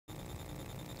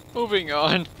Moving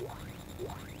on.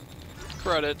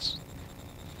 Credits.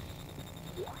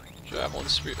 Javelin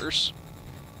spears.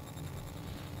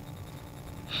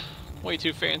 Way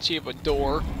too fancy of a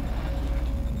door.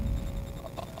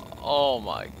 Oh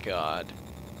my god.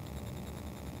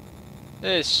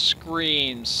 This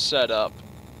screams setup.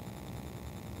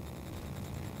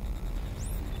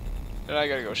 And I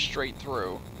gotta go straight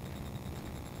through.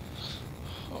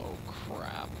 Oh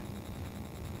crap.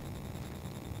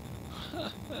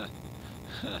 Oh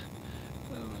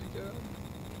my god.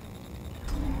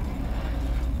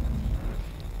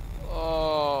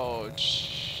 Oh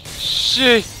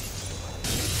shit.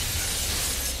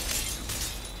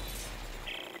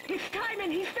 It's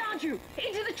Timon, he's found you!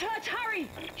 Into the church, hurry!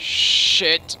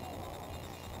 Shit.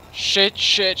 Shit,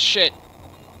 shit, shit.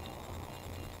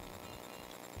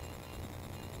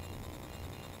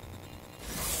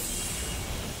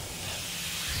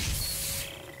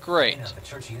 Great. The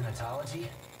Church of Unitology?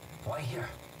 Why here?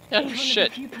 Yeah, It's one shit.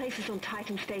 of the few places on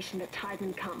Titan Station that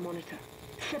Timon can't monitor.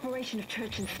 Separation of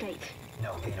church and state.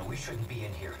 No, Dana, we shouldn't be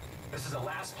in here. This is the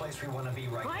last place we want to be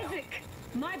right now. Isaac!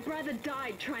 My brother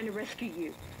died trying to rescue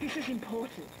you. This is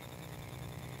important.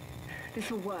 This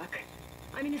will work.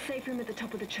 I'm in a safe room at the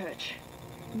top of the church.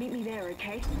 Meet me there,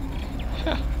 okay?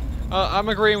 I'm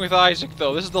agreeing with Isaac,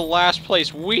 though. This is the last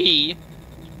place we...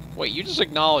 Wait, you just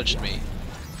acknowledged me.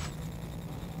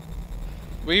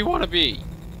 We want to be.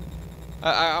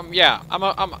 Yeah,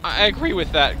 I agree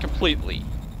with that completely.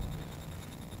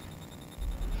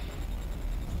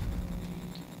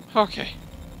 Okay.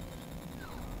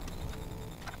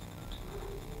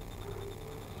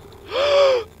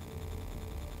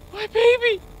 My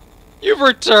baby! You've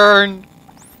returned!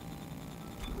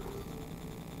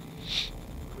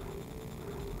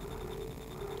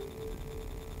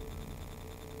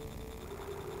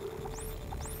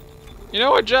 You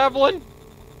know what, Javelin?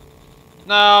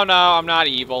 No, I'm not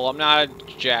evil. I'm not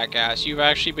a jackass. You've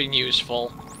actually been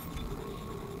useful.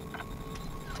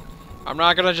 I'm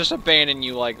not gonna just abandon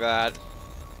you like that.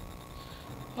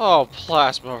 Oh,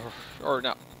 plasma... Or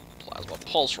not plasma,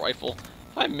 pulse rifle.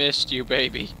 I missed you,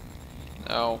 baby.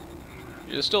 No.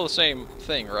 You're still the same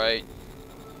thing, right?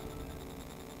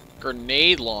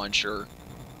 Grenade launcher.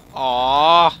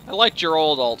 Aww, I liked your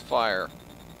old alt fire.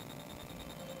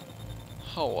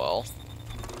 Oh well.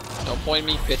 No point in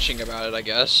me bitching about it, I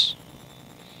guess.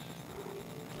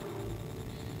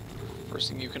 First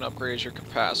thing you can upgrade is your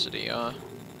capacity, huh?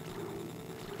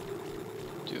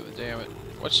 Do the damn it.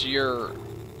 What's your...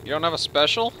 You don't have a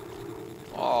special?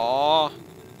 Aww.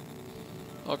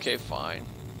 Okay, fine.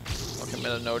 I'll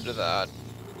commit a node to that.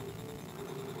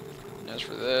 As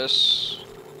for this...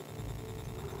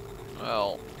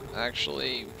 Well,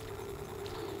 actually...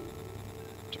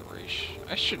 Duration...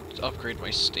 I should upgrade my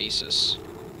stasis.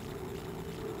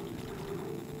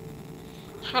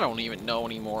 I don't even know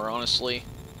anymore, honestly.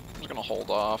 I'm just gonna hold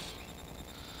off.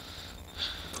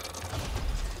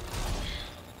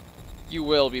 You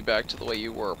will be back to the way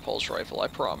you were, pulse rifle, I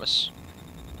promise.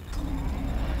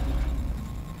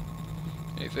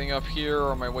 Anything up here,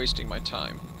 or am I wasting my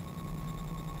time?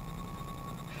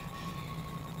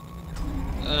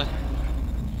 Not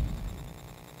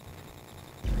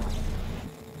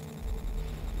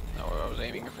what I was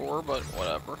aiming for, but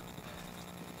whatever.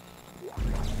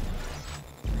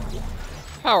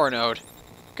 Power node.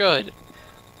 Good.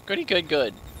 Goody good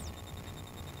good.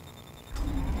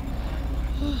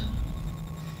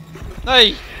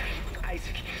 Hey!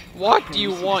 Isaac, What do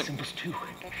you want? symbols too.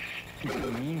 You know what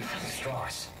it means?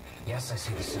 Straws. Yes, I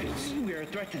see the symbols. We are a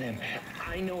threat to them.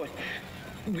 I know it.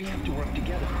 We have to work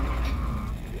together.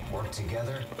 Work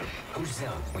together? Who's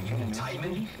them? When you mean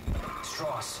Timon?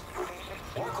 Straws.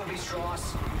 Work will be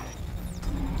Straws.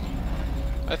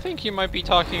 I think you might be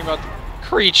talking about the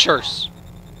creatures.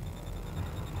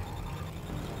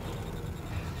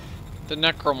 The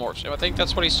necromorphs. I think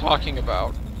that's what he's talking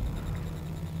about.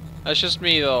 That's just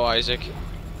me, though, Isaac.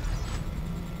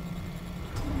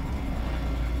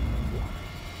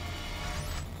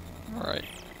 Alright.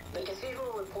 The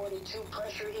cathedral reported 2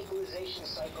 pressure equalization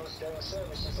cycles during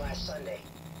services last Sunday.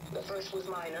 The first was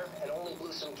minor and only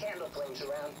blew some candle flames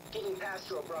around, giving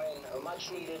Pastor O'Brien a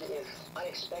much-needed, if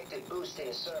unexpected, boost in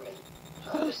his sermon.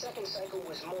 The second cycle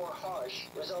was more harsh,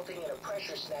 resulting in a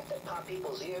pressure snap that popped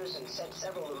people's ears and sent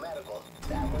several to medical.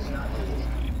 That was not needed.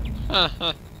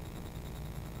 Haha.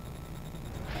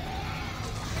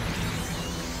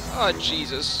 Oh,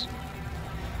 Jesus.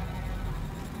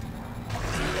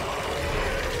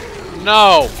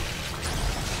 No!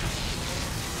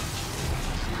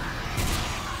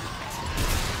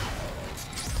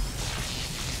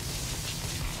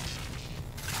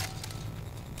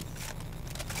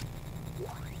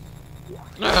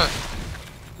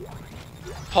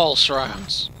 Pulse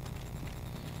rounds.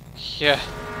 Yeah.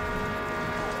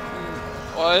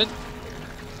 What?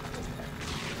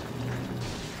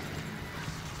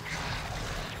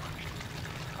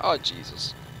 Oh,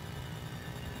 Jesus.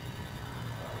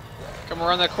 Come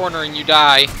around that corner and you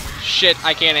die. Shit,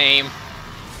 I can't aim.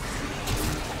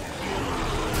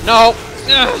 No!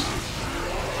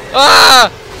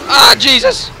 Ah! Ah,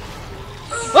 Jesus!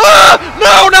 Ah!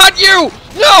 No, not you!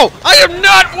 No! I am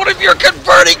not one of your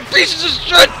converting pieces of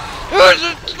shit!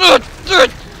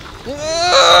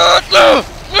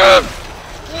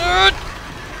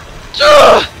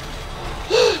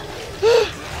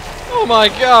 Oh my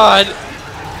God!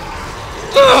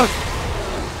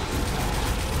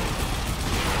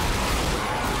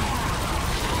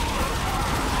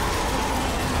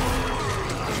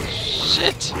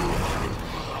 Shit!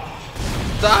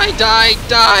 Die, die,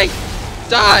 die!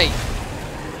 Die!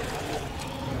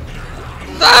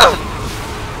 Ah!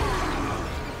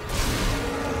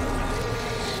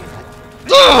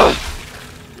 Ah!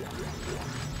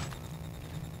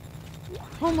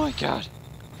 Oh my God.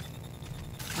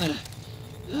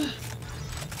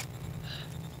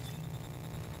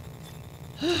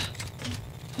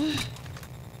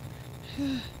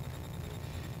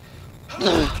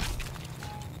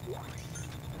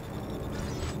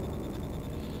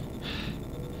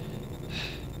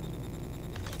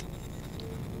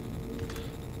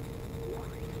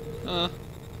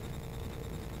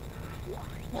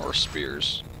 More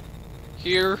spears.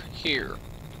 Here, here.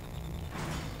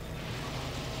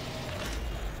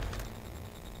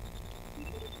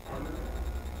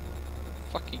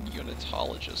 Fucking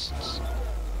unitologists.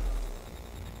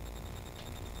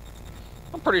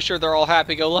 I'm pretty sure they're all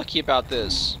happy-go-lucky about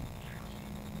this.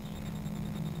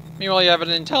 Meanwhile, you have an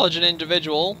intelligent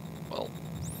individual, well,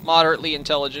 moderately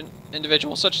intelligent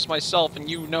individual such as myself, and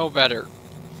you know better.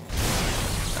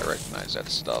 I recognize that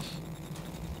stuff.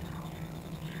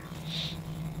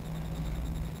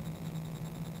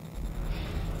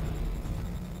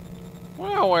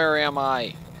 Well, where am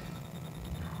I?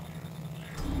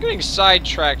 I'm getting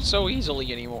sidetracked so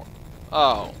easily anymore.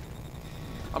 Oh.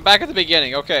 I'm back at the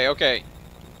beginning. Okay, okay.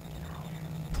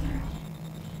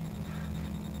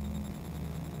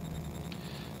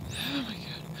 Oh my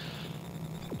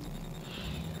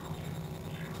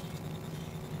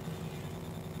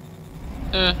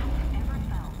God.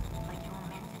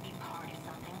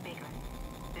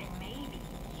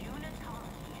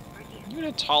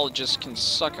 Unitologists can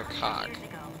suck a cock.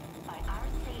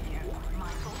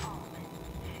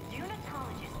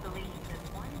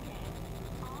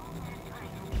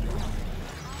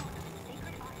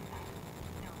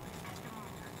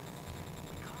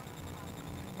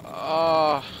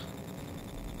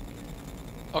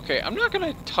 Okay, I'm not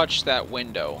gonna touch that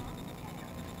window.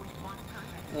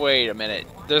 Wait a minute.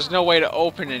 There's no way to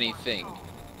open anything.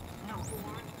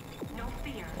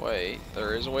 Wait,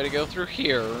 there is a way to go through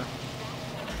here.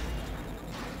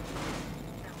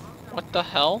 What the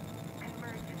hell?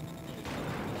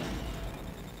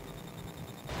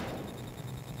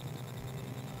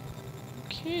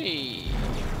 Okay.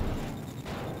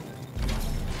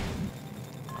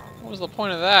 What was the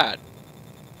point of that?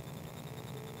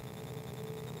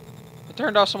 I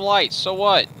turned off some lights, so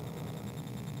what?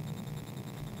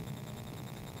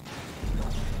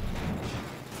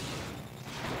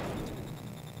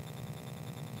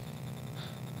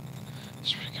 I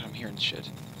swear to God, I'm hearing shit.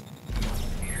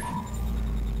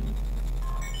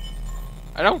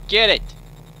 I don't get it!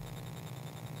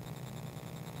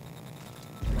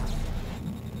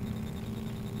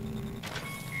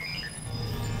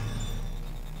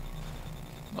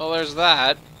 Well, there's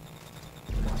that.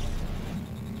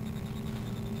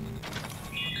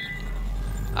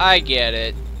 I get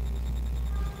it.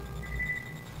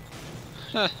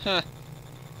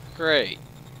 Great.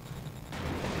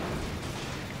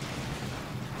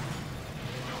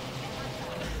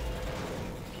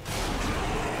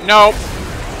 Nope.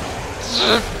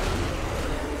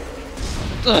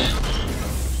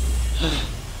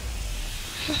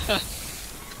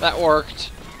 That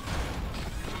worked.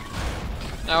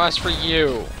 Now as for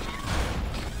you.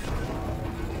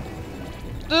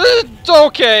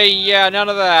 Okay, yeah, none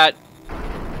of that.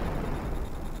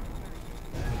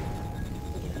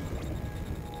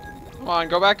 Come on,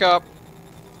 go back up.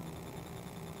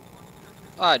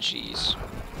 Ah, jeez.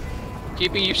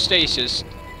 Keeping you stasis.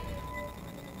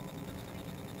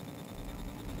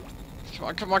 Come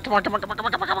on, come on, come on, come on, come on, come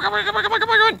on, come on, come on, come on, come on, come on, come on, come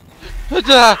on.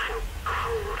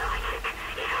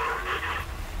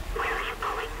 Where are you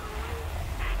going?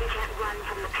 You can't run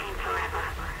from the pain forever.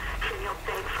 Then you'll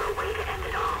beg for a way to end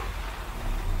it all.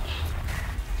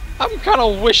 I'm kind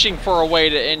of wishing for a way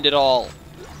to end it all.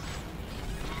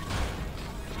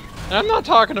 And I'm not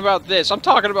talking about this. I'm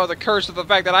talking about the curse of the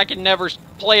fact that I can never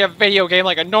play a video game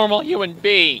like a normal human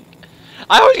being.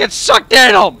 I always get sucked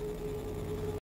in them!